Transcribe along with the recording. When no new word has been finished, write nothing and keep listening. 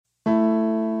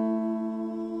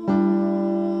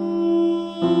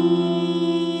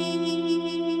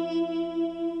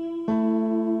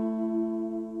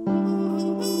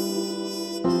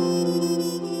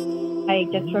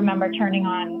just remember turning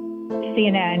on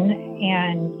CNN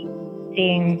and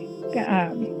seeing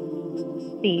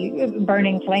the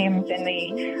burning flames in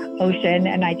the ocean.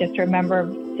 And I just remember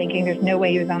thinking, there's no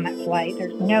way he was on that flight.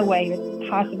 There's no way he was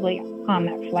possibly on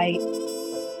that flight.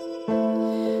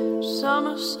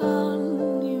 Summer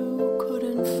sun, you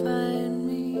couldn't find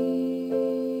me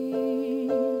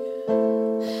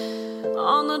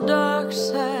on the dark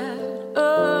side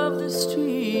of the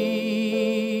street.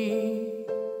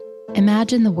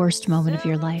 Imagine the worst moment of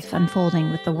your life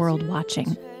unfolding with the world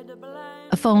watching.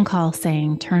 A phone call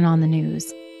saying, turn on the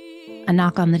news. A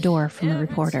knock on the door from a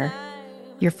reporter.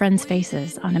 Your friends'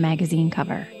 faces on a magazine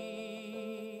cover.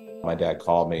 My dad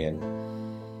called me and,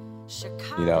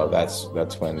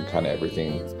 that's when kind of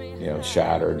everything,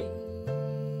 shattered.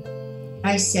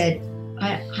 I said,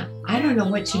 I don't know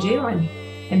what to do. I'm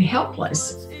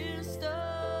helpless.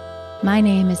 My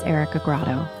name is Erica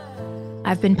Grotto.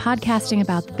 I've been podcasting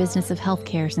about the business of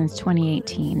healthcare since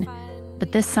 2018,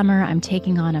 but this summer I'm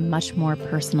taking on a much more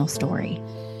personal story.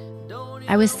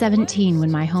 I was 17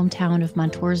 when my hometown of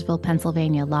Montoursville,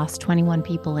 Pennsylvania lost 21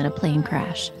 people in a plane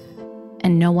crash,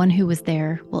 and no one who was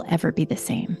there will ever be the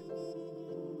same.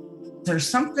 There's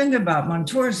something about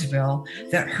Montoursville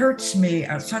that hurts me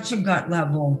at such a gut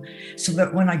level, so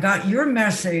that when I got your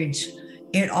message,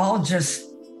 it all just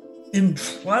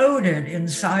imploded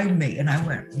inside me. And I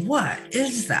went, what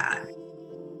is that?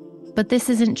 But this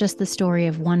isn't just the story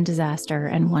of one disaster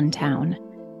and one town.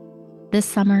 This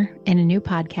summer, in a new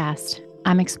podcast,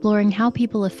 I'm exploring how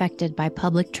people affected by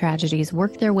public tragedies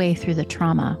work their way through the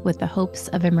trauma with the hopes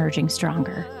of emerging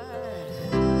stronger.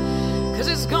 'Cause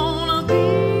it's gonna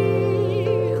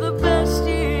be the best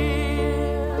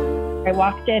year. I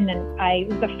walked in and it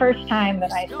was the first time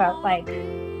that I felt like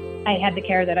I had the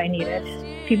care that I needed.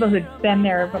 People who'd been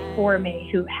there before me,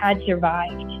 who had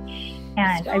survived.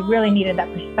 And I really needed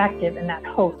that perspective and that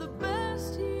hope.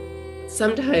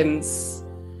 Sometimes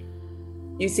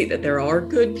you see that there are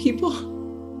good people.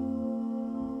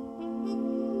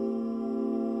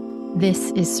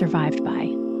 This is Survived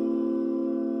By.